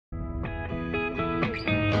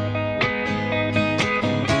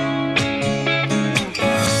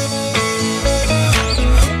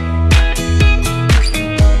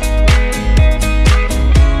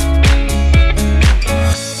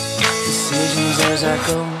Decisions as I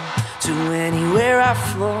go, to anywhere I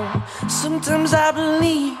flow. Sometimes I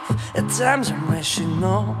believe, at times I'm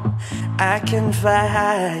rational. I can fly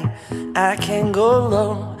high, I can go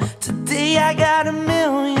low. Today I got a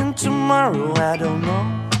million, tomorrow I don't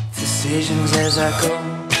know. Decisions as I go,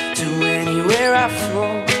 to anywhere I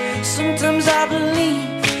flow. Sometimes I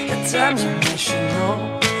believe, at times I'm rational.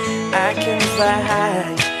 I can fly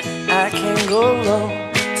high, I can go low.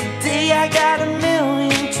 Today I got a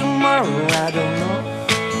million, tomorrow I don't know.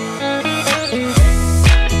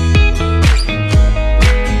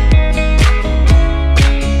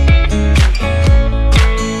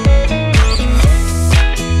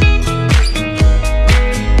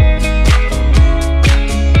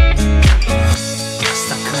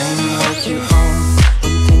 Stop claiming what you own,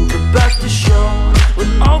 don't think about the show.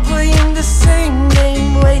 We're all playing the same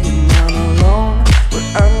game, waiting on alone.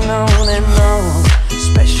 We're unknown and known,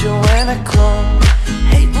 special when I clone.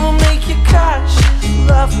 Hate will make you cautious,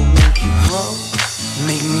 love will make you grow.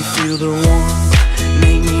 Make me feel the warmth,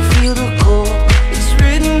 make me feel the cold. It's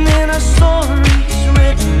written in our stories,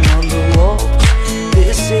 written on the walls.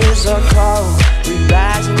 This is our call, we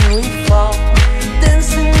rise and we fall.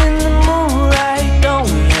 Dancing in the moonlight, don't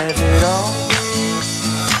we have it all?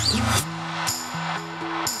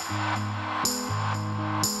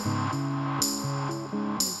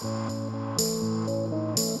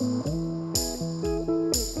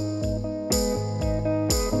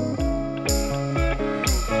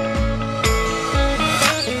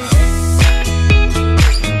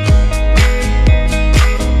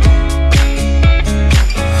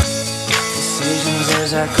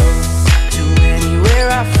 As I go, to anywhere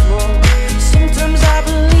I flow. Sometimes I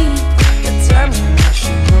believe, at times I'm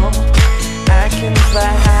rational. I can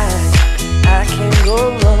fly high, I can go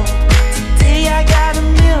low. Today I got a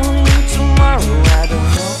million, tomorrow I don't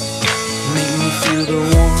know. Make me feel the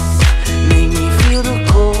warmth, make me feel the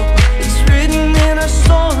cold. It's written in our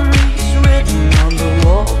stories, written on the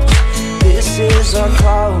walls. This is our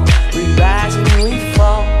call, we rise